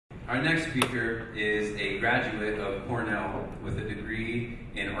Our next speaker is a graduate of Cornell with a degree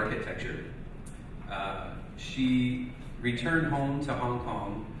in architecture. She returned home to Hong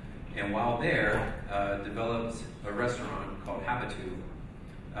Kong, and while there, developed a restaurant called Habitu.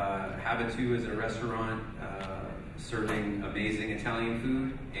 Habitu is a restaurant serving amazing Italian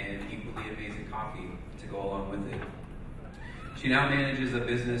food and equally amazing coffee to go along with it. She now manages a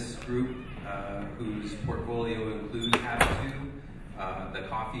business group whose portfolio includes Habitu, the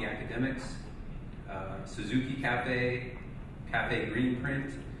Coffee Academics, Suzuki Cafe, Cafe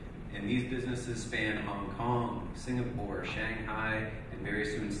Greenprint, and these businesses span Hong Kong, Singapore, Shanghai, and very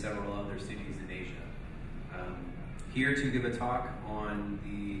soon several other cities in Asia. Here to give a talk on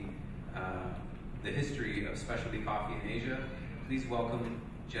the history of specialty coffee in Asia, please welcome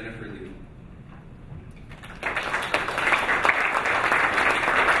Jennifer Liu.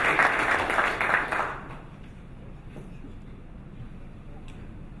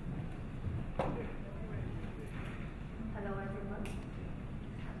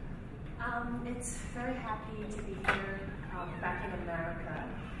 It's very happy to be here back in America.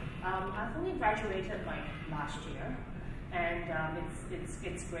 I've only graduated like last year, and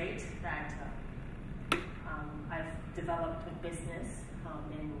it's great that I've developed a business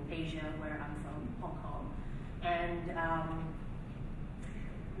in Asia, where I'm from, Hong Kong. And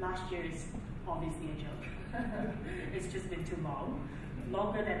last year is obviously a joke. It's just been too long,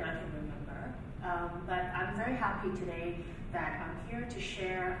 longer than I can remember. But I'm very happy today that I'm here to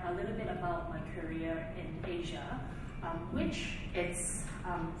share a little bit about my career in Asia, which is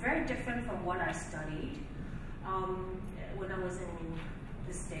very different from what I studied when I was in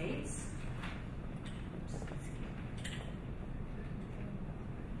the States.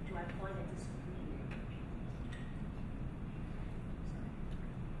 Do I point at this?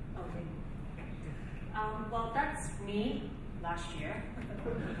 Okay. Well, that's me last year.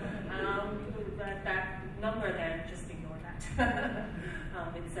 That number there, just ignore that.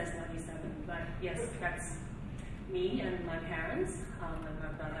 It says 97, but yes, that's me and my parents and my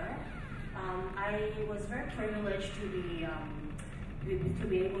brother. I was very privileged to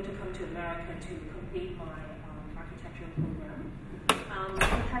be able to come to America to complete my architectural program.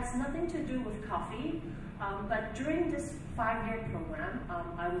 It has nothing to do with coffee, but during this 5-year program,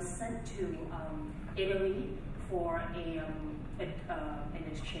 I was sent to Italy for an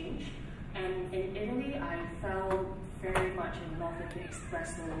exchange. And in Italy, I fell very much in love with the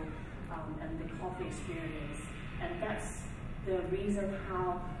espresso and the coffee experience. And that's the reason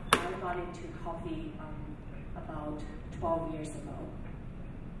how I got into coffee about 12 years ago.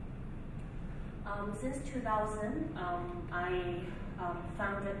 Since 2000, I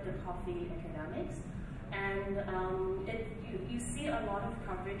founded the Coffee Academics. And you see a lot of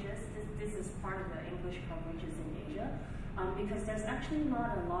coverages. This is part of the English coverages in Asia. Because there's actually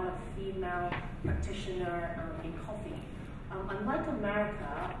not a lot of female practitioners in coffee. Unlike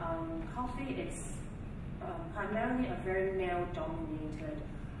America, coffee is primarily a very male-dominated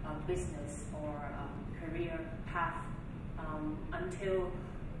business or career path until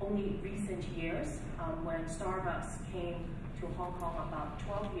only recent years when Starbucks came to Hong Kong about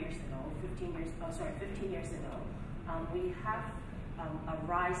 15 years ago. We have a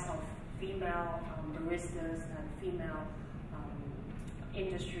rise of female baristas and female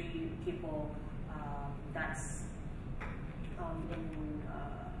industry people that's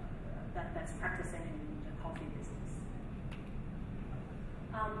practicing in the coffee business.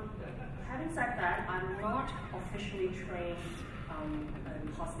 Having said that, I'm not officially trained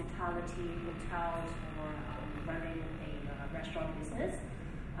in hospitality, hotels, or running a restaurant business.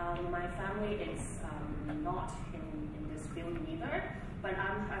 My family is not in this field either, but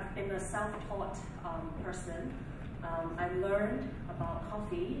I've been a self-taught person. I learned about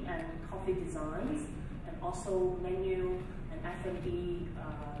coffee and coffee designs, and also menu and F&B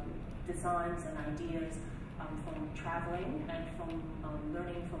designs and ideas from traveling and from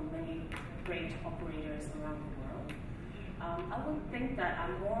learning from many great operators around the world. I would think that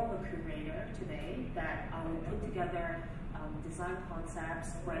I'm more of a curator today, that I will put together design concepts,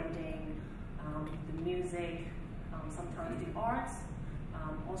 branding, the music, sometimes the arts,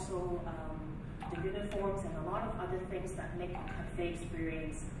 also the uniforms, and a lot of other things that make a cafe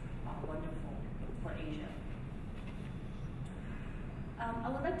experience wonderful for Asia. I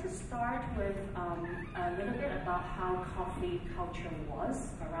would like to start with a little bit about how coffee culture was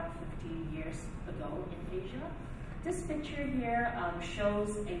around 50 years ago in Asia. This picture here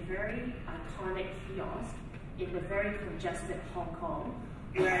shows a very iconic kiosk in the very congested Hong Kong,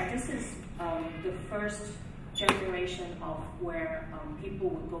 where this is the first generation of where people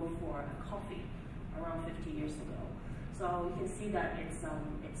would go for a coffee around 50 years ago. So you can see that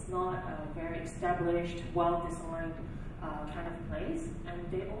it's not a very established, well-designed kind of place,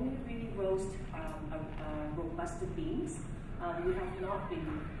 and they only really roast robusta beans. We have not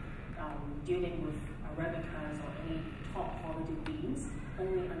been dealing with Arabicas or any top quality beans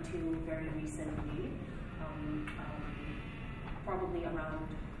only until very recently, probably around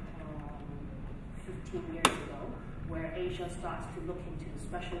 15 years ago, where Asia starts to look into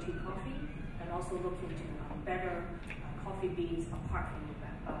specialty coffee and also look into better coffee beans apart from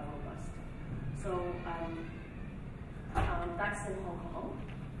Robusta. So that's in Hong Kong.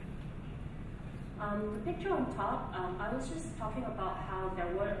 The picture on top, I was just talking about how there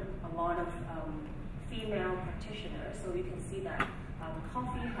were a lot of female practitioners. So you can see that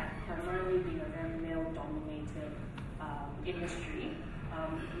coffee had primarily been a very male-dominated industry.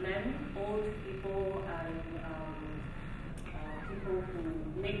 Men, old people, and people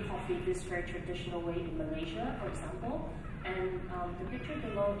who make coffee this very traditional way in Malaysia, for example. And the picture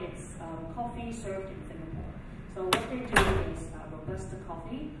below, it's coffee served in Singapore. So what they do is Robusta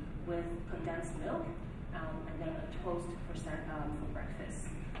coffee with condensed milk, and then a toast for breakfast.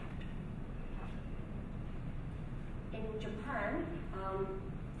 In Japan,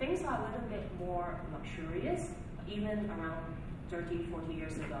 things are a little bit more luxurious, even around 30, 40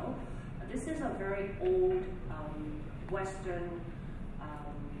 years ago. This is a very old Western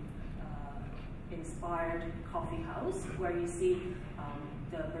inspired coffee house where you see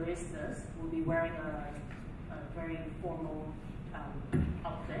the baristas will be wearing a very formal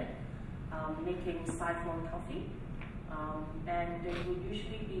outfit, making siphon coffee, and they would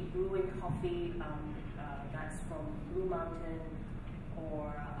usually be brewing coffee that's from Blue Mountain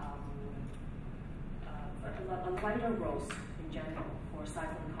or a lighter roast in general for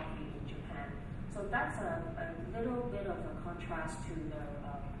siphon coffee in Japan. So that's a little bit of a contrast to the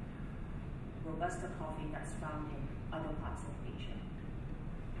Robusta coffee that's found in other parts of Asia.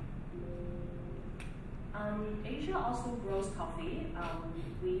 Asia also grows coffee.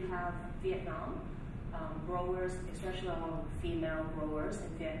 We have Vietnam growers, especially among female growers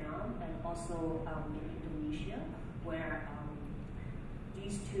in Vietnam, and also in Indonesia, where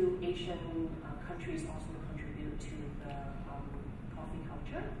these two Asian countries also contribute to the coffee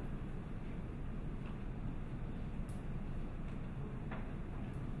culture.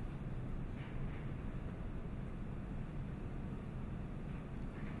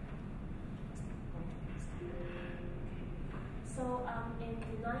 So in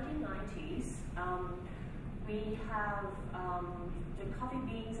the 1990s, we have the coffee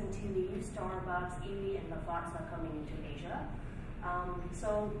beans and tea leaves, Starbucks, Ely, and Lavazza are coming into Asia.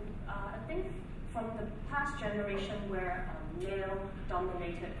 So I think from the past generation where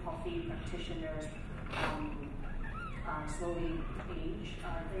male-dominated coffee practitioners slowly age,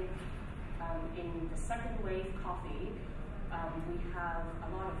 I think in the second wave coffee, we have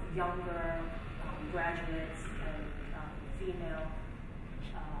a lot of younger graduates and female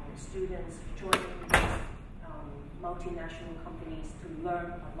students joining these multinational companies to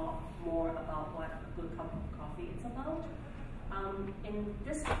learn a lot more about what a good cup of coffee is about. In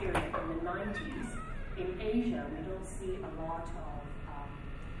this period, in the 90s, in Asia, we don't see a lot of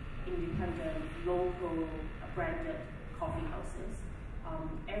independent, local, branded coffee houses.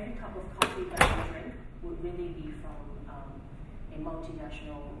 Every cup of coffee that we drink would really be from a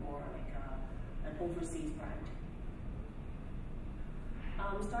multinational or like an overseas brand.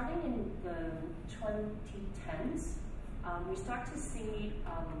 Starting in the 2010s, we start to see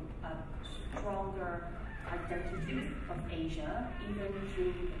a stronger identity of Asia, even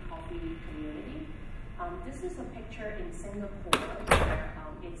through the coffee community. This is a picture in Singapore where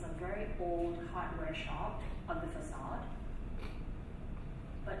it's a very old hardware shop on the facade.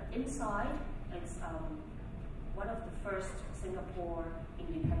 But inside, it's one of the first Singapore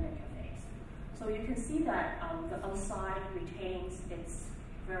independent cafes. So you can see that the outside retains its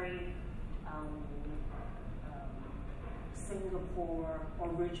very Singapore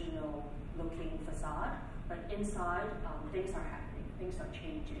original looking facade, but inside things are happening, things are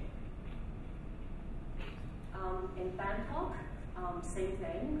changing. In Bangkok, same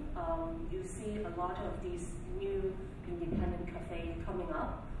thing. You see a lot of these new independent cafes coming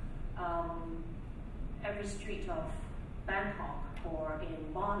up. Every street of Bangkok or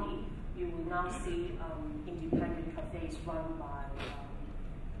in Bali, you will now see independent cafes run by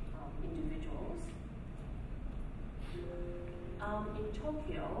individuals. In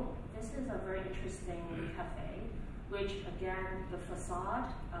Tokyo, this is a very interesting cafe, which again, the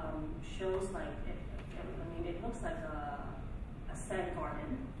facade shows like, it looks like a sand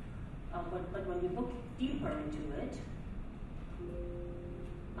garden, but when you look deeper into it,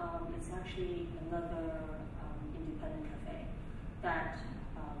 it's actually another independent cafe that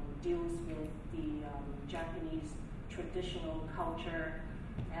deals with the Japanese traditional culture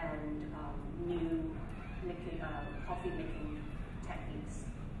and new coffee making techniques.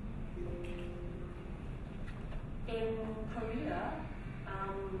 In Korea,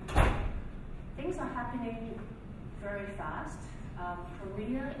 things are happening very fast.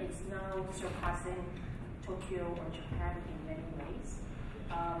 Korea is now surpassing Tokyo or Japan in many ways.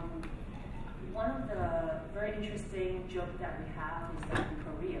 One of the very interesting jokes that we have is that in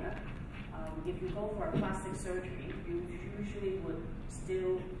Korea, if you go for a plastic surgery, you usually would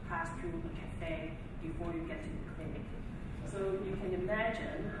still pass through a cafe before you get to the clinic. So you can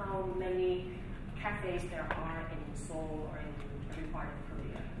imagine how many cafes there are in Seoul or in every part of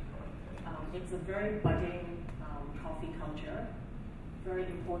Korea. It's a very budding coffee culture, very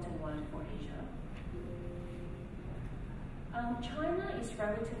important one for Asia. China is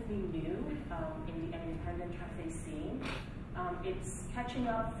relatively new in the independent cafe scene. It's catching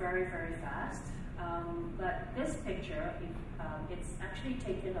up very, very fast. But this picture, it's actually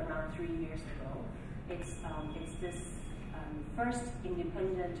taken around 3 years ago. It's this first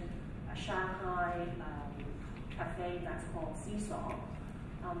independent Shanghai cafe that's called Seesaw.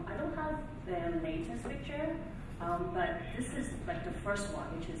 I don't have the latest picture, but this is like the first one,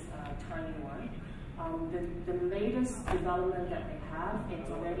 which is a tiny one. The latest development that they have,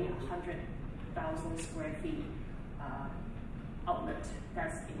 it's already 100,000 square feet outlet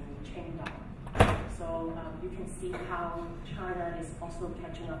that's in Qingdao. So you can see how China is also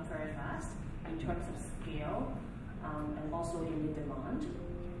catching up very fast in terms of scale and also in the demand.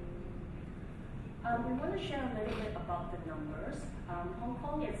 We want to share a little bit about the numbers. Hong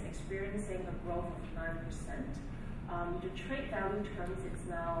Kong is experiencing a growth of 9%. The trade value terms, it's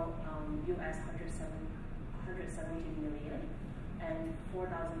now US 170 million and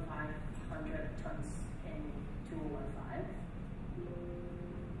 4,500 tons in 2015.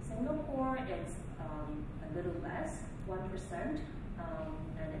 Singapore is a little less, 1%,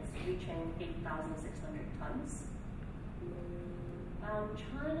 and it's reaching 8,600 tons.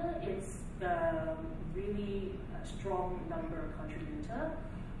 China is the really strong number contributor.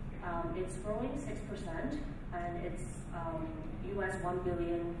 It's growing 6%, and it's US 1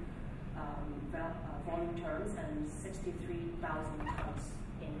 billion volume terms and 63,000 tons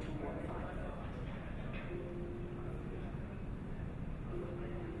in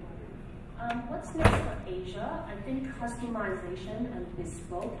 2015. What's next for Asia? I think customization and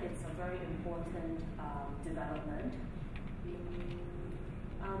bespoke is a very important development.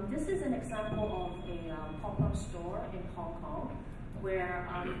 This is an example of a pop-up store in Hong Kong where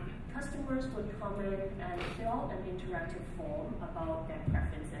customers would come in and fill out an interactive form about their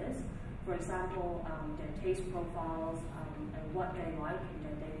preferences. For example, their taste profiles and what they like in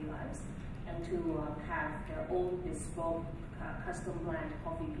their daily lives, and to have their own bespoke custom blend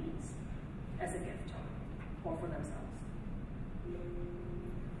coffee beans as a gift or for themselves.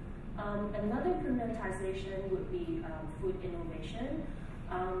 Another premiumization would be food innovation.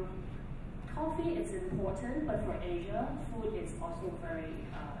 Coffee is important, but for Asia, food is also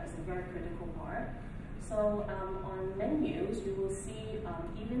is a very critical part. So on menus, you will see,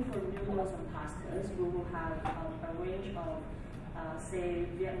 even for noodles and pastas, we will have a range of, say,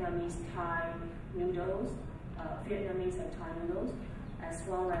 Vietnamese Thai noodles, Vietnamese and Thai noodles, as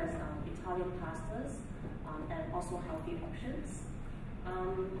well as Italian pastas, and also healthy options.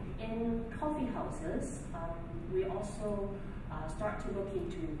 In coffee houses, we also start to look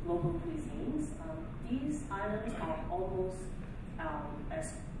into global cuisines. These items are almost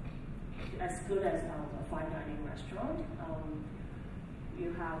as good as a fine dining restaurant.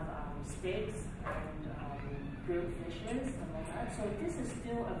 You have steaks and grilled fishes and all that. So this is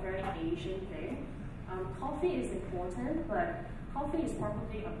still a very Asian thing. Coffee is important, but coffee is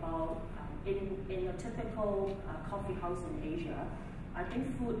probably about, in a typical coffee house in Asia, I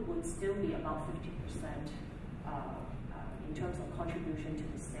think food would still be about 50% in terms of contribution to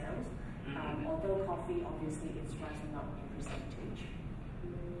the sales, although coffee obviously is rising up in percentage.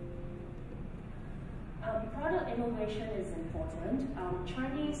 Product innovation is important.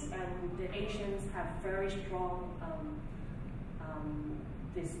 Chinese and the Asians have very strong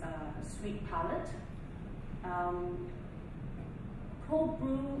this sweet palate. Cold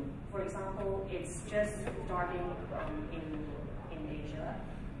brew, for example, it's just starting in Asia,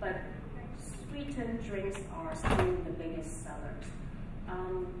 but sweetened drinks are still the biggest sellers.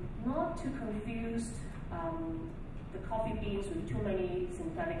 Not to confuse the coffee beans with too many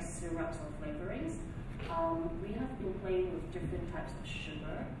synthetic syrups or flavorings. We have been playing with different types of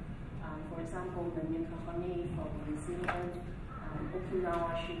sugar. For example, the Nuka honey from New Zealand,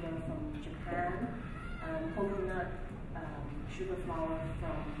 Okinawa sugar from Japan, coconut, sugar flour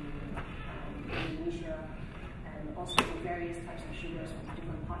from Indonesia, and also various types of sugars from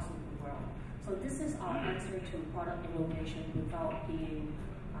different parts of the world. So this is our answer to product innovation without being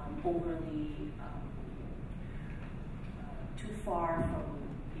overly too far from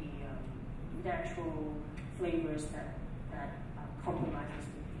the natural flavors that compromises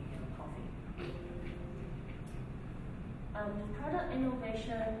with the coffee. Product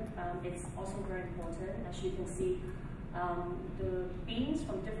innovation is also very important. As you can see, the beans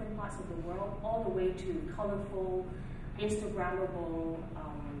from different parts of the world, all the way to colorful, Instagrammable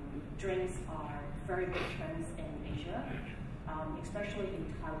drinks are very big trends in Asia, especially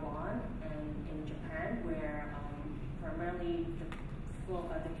in Taiwan and in Japan, where primarily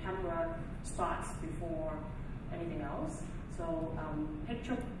the camera starts before anything else. So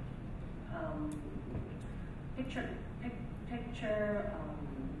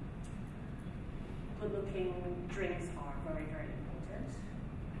good-looking drinks are very, very important.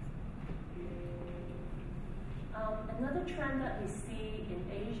 Another trend that we see in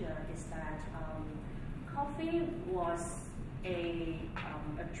Asia is that coffee was a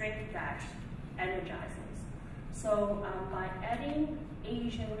drink that energizes. So by adding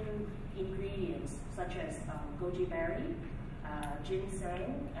Asian ingredients such as goji berry,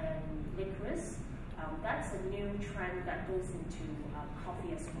 ginseng, and licorice, that's a new trend that goes into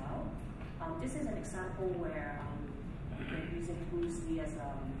coffee as well. This is an example where we're using Bruce Lee as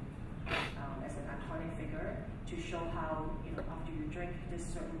an iconic figure to show how, after you drink this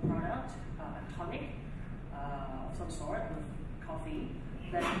certain product, a tonic of some sort with coffee,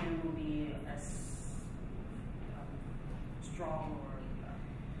 then you will be as strong or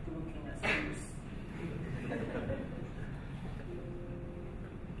good looking as Bruce.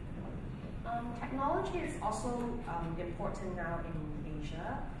 Technology is also important now in Asia.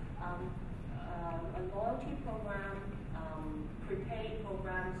 A loyalty program, prepaid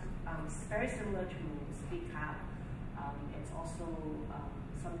programs, very similar to SpeedTap. It's also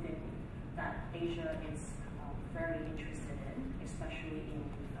something that Asia is very interested in, especially in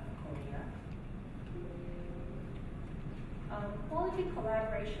Korea. Quality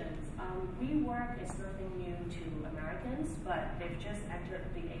collaborations. WeWork is nothing new to Americans, but they've just entered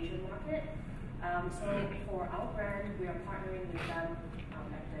the Asian market. So for our brand, we are partnering with them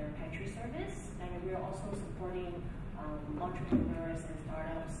at their pantry service, and we are also supporting entrepreneurs and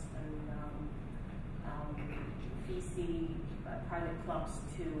startups and VC private clubs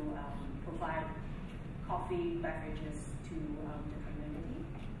to provide coffee beverages to the community.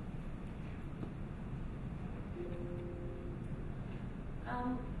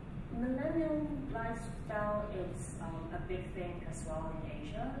 Millennial lifestyle is a big thing as well in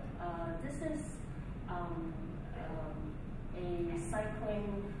Asia. This is a cycling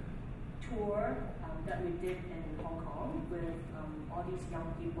tour that we did in Hong Kong with all these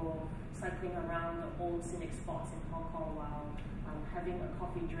young people cycling around the old scenic spots in Hong Kong while having a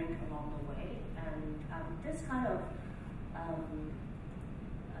coffee drink along the way. And this kind of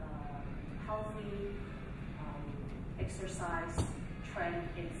healthy exercise trend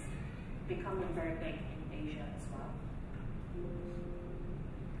is becoming very big in Asia as well.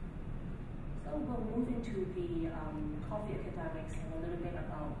 So we'll move into the coffee academics and a little bit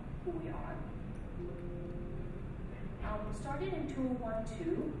about who we are. Started in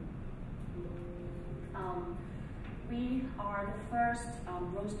 2012, we are the first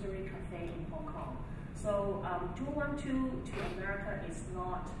roastery cafe in Hong Kong. So 212 to America is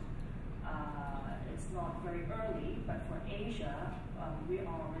not it's not very early, but for Asia, we are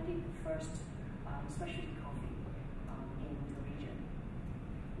already the first specialty coffee in the region.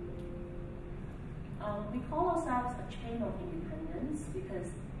 We call ourselves a chain of independence because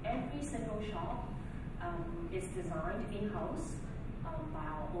every single shop is designed in-house by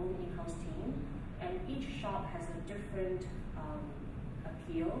our own in-house team, and each shop has a different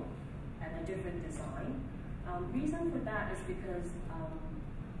appeal and a different design. Reason for that is because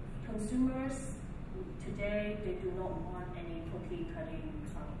consumers today, they do not want any cookie cutting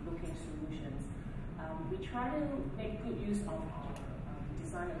looking solutions. We try to make good use of our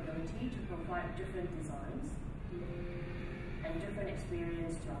design ability to provide different designs and different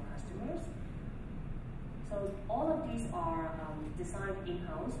experience to our customers. So all of these are designed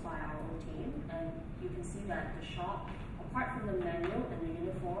in-house by our own team, and you can see that the shop, apart from the menu and the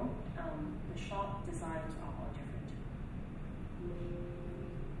uniform, the shop designs are all different.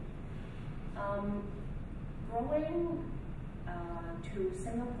 Growing to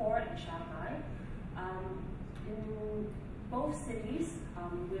Singapore and Shanghai, in both cities,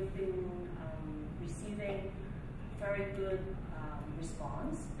 we've been receiving very good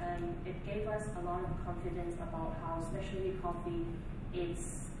response, and it gave us a lot of confidence about how specialty coffee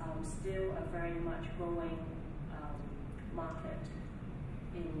is still a very much growing market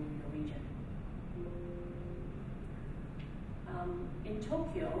in the region. In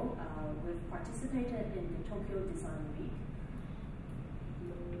Tokyo, we've participated in the Tokyo Design Week.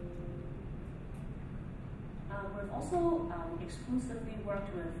 We've also exclusively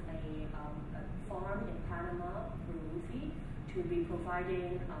worked with a farm in Panama, Peru, to be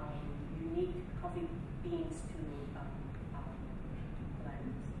providing unique coffee beans to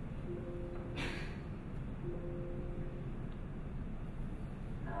blends.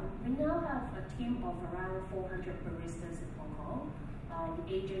 We now have a team of around 400 baristas in Hong Kong,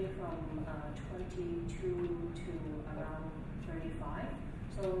 aging from 22 to around 35.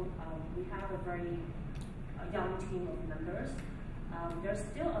 So we have a very young team of members. There's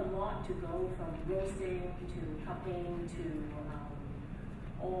still a lot to go, from roasting to cupping to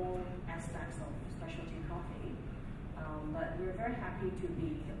all aspects of specialty coffee. But we're very happy to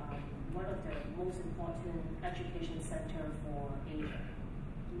be one of the most important education center for Asia.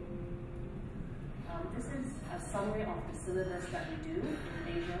 This is a summary of the syllabus that we do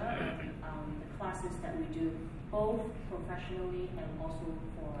in Asia, and the classes that we do both professionally and also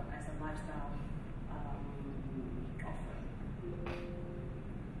as a lifestyle offering.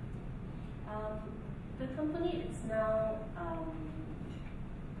 The company is now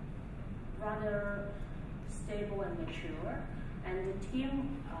rather stable and mature, and the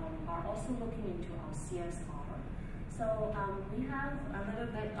team are also looking into our CSR. So we have a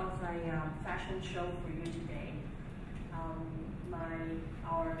little bit of a fashion show for you today.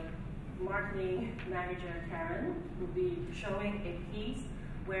 Our marketing manager, Karen, will be showing a piece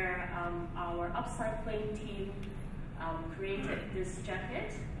where our upcycling team created this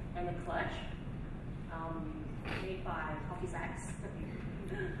jacket and a clutch made by Coffee Sacks.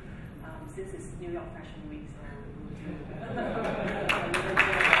 Since it's New York Fashion Week, so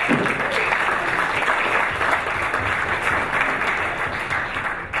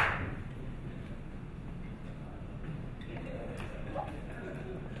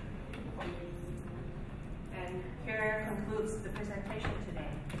and here concludes the presentation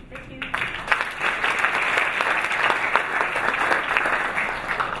today. Thank you.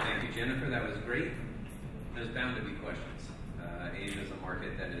 Thank you, Jennifer. That was great. There's bound to be questions. Asia is a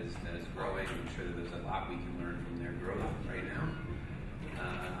market that is growing. I'm sure that there's a lot we can learn from their growth right now.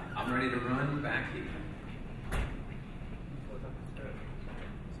 I'm ready to run back here.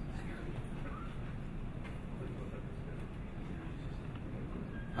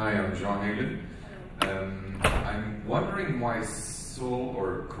 Hi, I'm John Hagen. I'm wondering why Seoul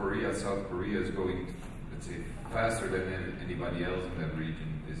or Korea, South Korea, is going, let's say, faster than anybody else in that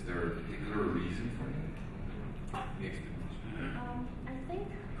region. Is there a particular reason for that? Any explanation? I think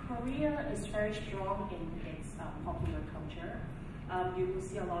Korea is very strong in its popular culture. You will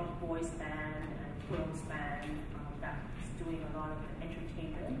see a lot of boys band and girls band that's doing a lot of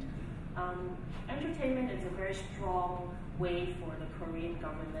entertainment. Entertainment is a very strong way for the Korean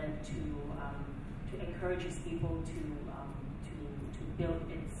government to encourage its people to build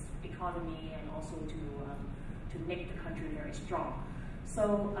its economy and also to make the country very strong.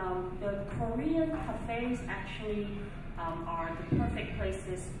 So the Korean cafes actually are the perfect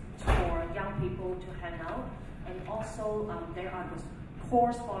places for young people to hang out, and also there are the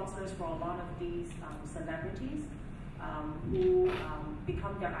core sponsors for a lot of these celebrities who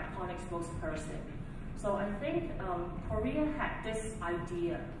become their iconic spokesperson. So I think Korea had this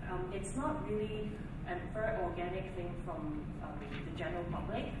idea. It's not really a very organic thing from the general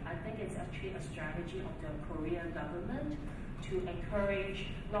public. I think it's actually a strategy of the Korean government to encourage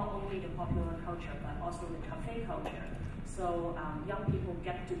not only the popular culture but also the cafe culture. So young people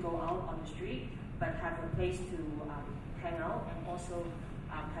get to go out on the street but have a place to hang out, and also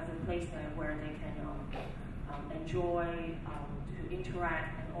have a place where they can enjoy, to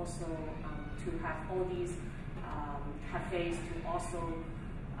interact, and also to have all these cafes to also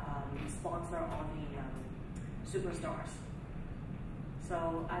sponsor all the superstars.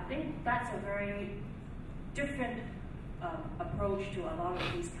 So I think that's a very different approach to a lot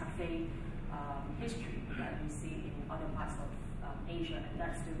of these cafe history that we see in other parts of Asia, and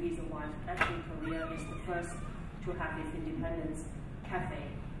that's the reason why actually Korea is the first to have its independence cafe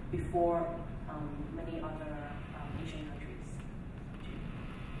before many other Asian countries.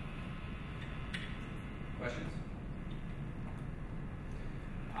 Questions?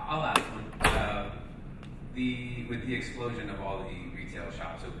 I'll ask one. With the explosion of all the retail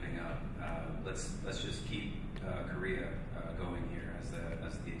shops opening up, let's just keep Korea going here as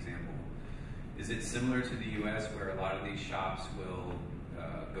the example. Is it similar to the U.S. where a lot of these shops will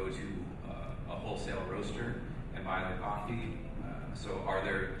go to a wholesale roaster and buy their coffee? So are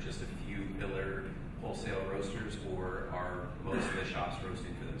there just a few pillar wholesale roasters, or are most of the shops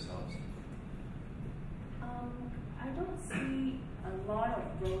roasting for themselves? I don't see a lot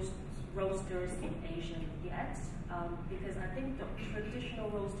of roasters in Asia yet, because I think the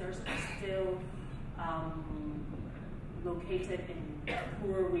traditional roasters are still located in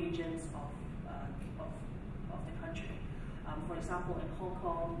poorer regions of the country. For example, in Hong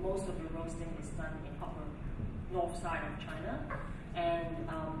Kong, most of the roasting is done in upper north side of China, and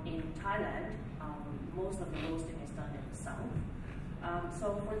in Thailand, most of the roasting is done in the south.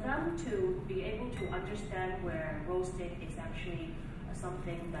 So for them to be able to understand where roasting is actually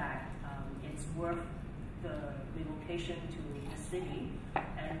something that it's worth the relocation to the city,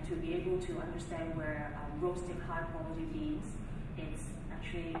 and to be able to understand where roasting high quality beans is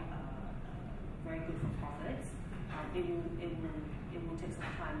actually very good for profits. It will take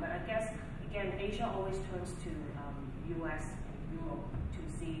some time, but I guess again Asia always turns to US and Europe to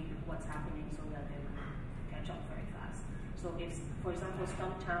see what's happening so that they will catch up very fast. So if, for example,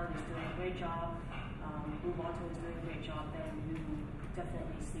 Stumptown is doing a great job, Blue Bottle is doing a great job, then we will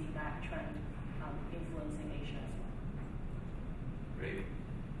definitely see that trend influencing Asia as well. Great.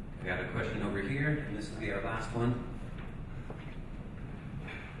 I got a question over here, and this will be our last one.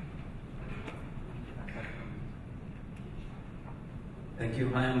 Thank you.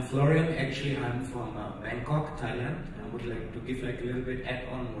 Hi, I'm Florian. Actually, I'm from Bangkok, Thailand. I would like to give like a little bit add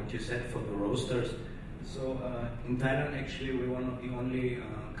on what you said for the roasters. So in Thailand, actually, we're one of the only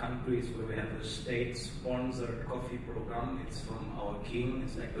countries where we have a state-sponsored coffee program. It's from our king.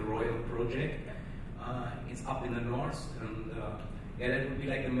 It's like the royal project. It's up in the north, and yeah, that would be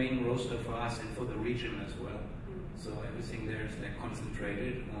like the main roaster for us and for the region as well. So everything there is like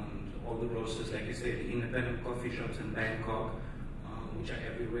concentrated on all the roasters, like you say, the independent coffee shops in Bangkok, which are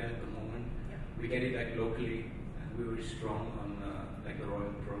everywhere at the moment. Yeah. We get it like locally, and we're very strong on like the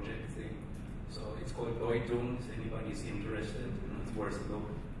royal project thing. So it's called Doi Tung. If anybody's interested, it's worth a look.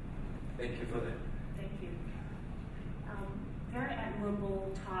 Thank you for that. Thank you. Very admirable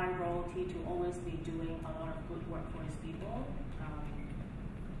Thai royalty to always be doing a lot of good work for his people.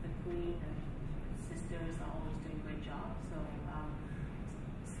 The Queen and sisters are always doing a great job. So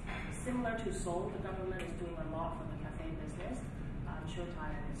similar to Seoul, the government is doing a lot for the cafe business. I'm sure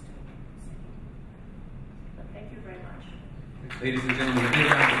Thailand is doing the same. But thank you very much. Ladies and gentlemen,